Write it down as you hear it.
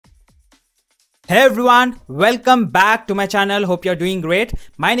Hey everyone, welcome back to my channel. Hope you're doing great.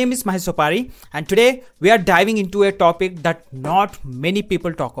 My name is Mahesh Soppari and today we are diving into a topic that not many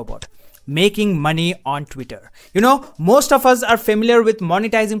people talk about. Making money on Twitter. You know, most of us are familiar with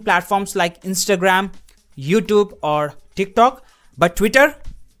monetizing platforms like Instagram, YouTube or TikTok, but Twitter,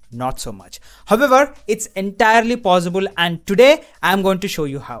 not so much. However, it's entirely possible and today I'm going to show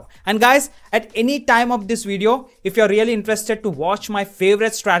you how. And guys, at any time of this video, if you're really interested to watch my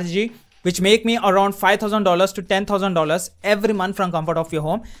favorite strategy, which make me around $5,000 to $10,000 every month from comfort of your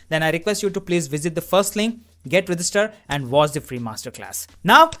home, then I request you to please visit the first link, get registered and watch the free masterclass.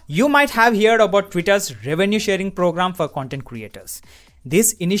 Now, you might have heard about Twitter's revenue sharing program for content creators.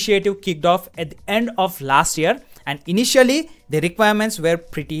 This initiative kicked off at the end of last year and initially the requirements were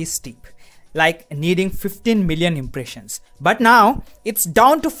pretty steep, like needing 15 million impressions. But now it's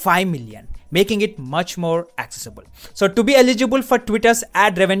down to 5 million. Making it much more accessible. So to be eligible for Twitter's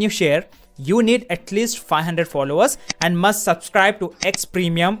ad revenue share, you need at least 500 followers and must subscribe to X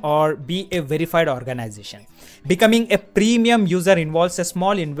Premium or be a verified organization. Becoming a premium user involves a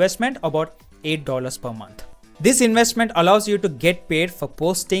small investment, about $8 per month. This investment allows you to get paid for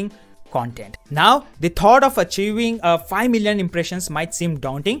posting content. Now, the thought of achieving 5 million impressions might seem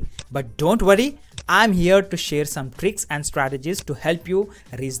daunting, but don't worry, I'm here to share some tricks and strategies to help you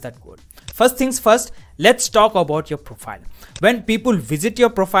reach that goal. First things first, let's talk about your profile. When people visit your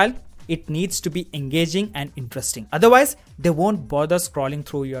profile, it needs to be engaging and interesting. Otherwise, they won't bother scrolling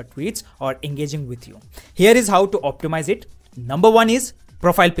through your tweets or engaging with you. Here is how to optimize it. Number one is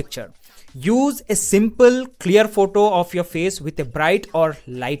profile picture. Use a simple, clear photo of your face with a bright or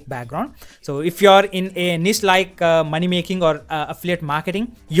light background. So if you're in a niche like money making or affiliate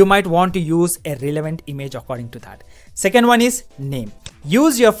marketing, you might want to use a relevant image according to that. Second one is name.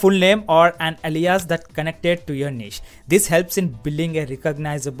 Use your full name or an alias that connected to your niche. This helps in building a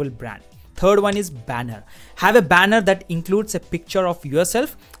recognizable brand. Third one is banner. Have a banner that includes a picture of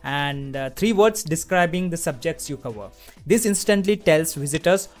yourself and 3 words describing the subjects you cover. This instantly tells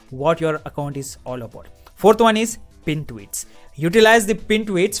visitors what your account is all about. Fourth one is pin tweets. Utilize the pin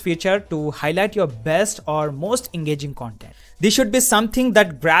tweets feature to highlight your best or most engaging content. This should be something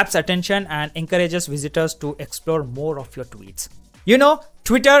that grabs attention and encourages visitors to explore more of your tweets. You know,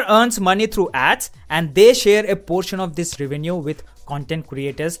 Twitter earns money through ads and they share a portion of this revenue with content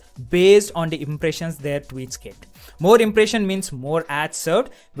creators based on the impressions their tweets get. More impression means more ads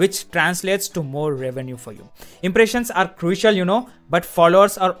served, which translates to more revenue for you. Impressions are crucial, you know, but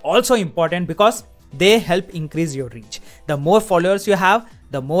followers are also important because they help increase your reach. The more followers you have,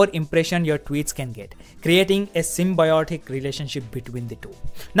 the more impression your tweets can get, creating a symbiotic relationship between the two.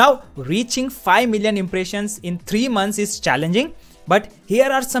 Now, reaching 5 million impressions in 3 months is challenging, but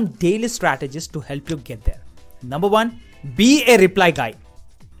here are some daily strategies to help you get there. Number one, be a reply guy.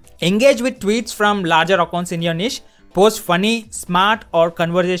 Engage with tweets from larger accounts in your niche. Post funny, smart or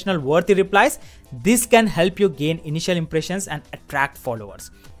conversational worthy replies. This can help you gain initial impressions and attract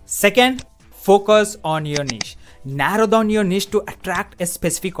followers. Second, focus on your niche. Narrow down your niche to attract a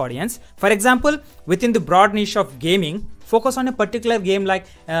specific audience. For example, within the broad niche of gaming, focus on a particular game like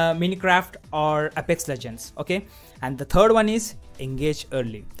Minecraft or Apex Legends. Okay. And the third one is engage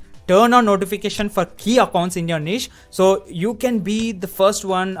early. Turn on notification for key accounts in your niche so you can be the first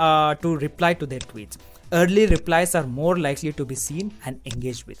one to reply to their tweets. Early replies are more likely to be seen and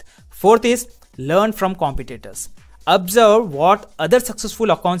engaged with. Fourth is learn from competitors. Observe what other successful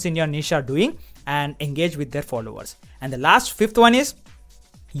accounts in your niche are doing and engage with their followers. And the last, fifth one is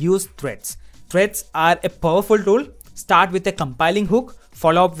use threads. Threads are a powerful tool. Start with a compiling hook,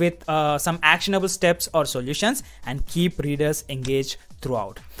 follow up with some actionable steps or solutions and keep readers engaged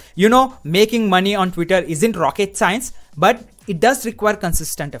throughout. You know, making money on Twitter isn't rocket science, but it does require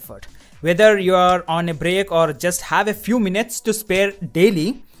consistent effort. Whether you are on a break or just have a few minutes to spare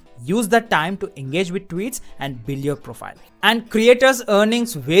daily, use that time to engage with tweets and build your profile. And creators'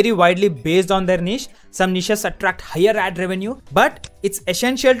 earnings vary widely based on their niche. Some niches attract higher ad revenue, but it's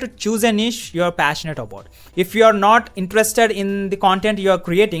essential to choose a niche you're passionate about. If you're not interested in the content you're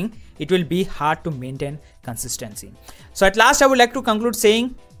creating, it will be hard to maintain consistency. So at last, I would like to conclude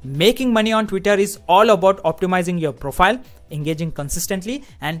saying making money on Twitter is all about optimizing your profile, engaging consistently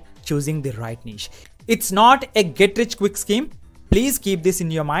and choosing the right niche. It's not a get-rich-quick scheme. Please keep this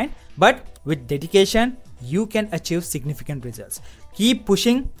in your mind, but with dedication, you can achieve significant results. Keep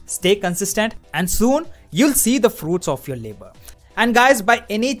pushing, stay consistent, and soon you'll see the fruits of your labor. And guys, by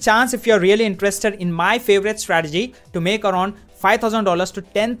any chance, if you're really interested in my favorite strategy to make around $5,000 to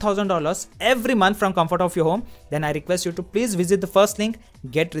 $10,000 every month from comfort of your home, then I request you to please visit the first link,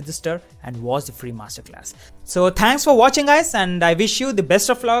 get registered and watch the free masterclass. So thanks for watching guys, and I wish you the best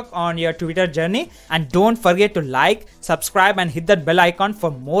of luck on your Twitter journey, and don't forget to like, subscribe and hit that bell icon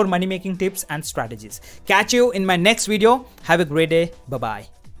for more money making tips and strategies. Catch you in my next video. Have a great day. Bye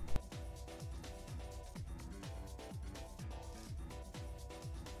bye.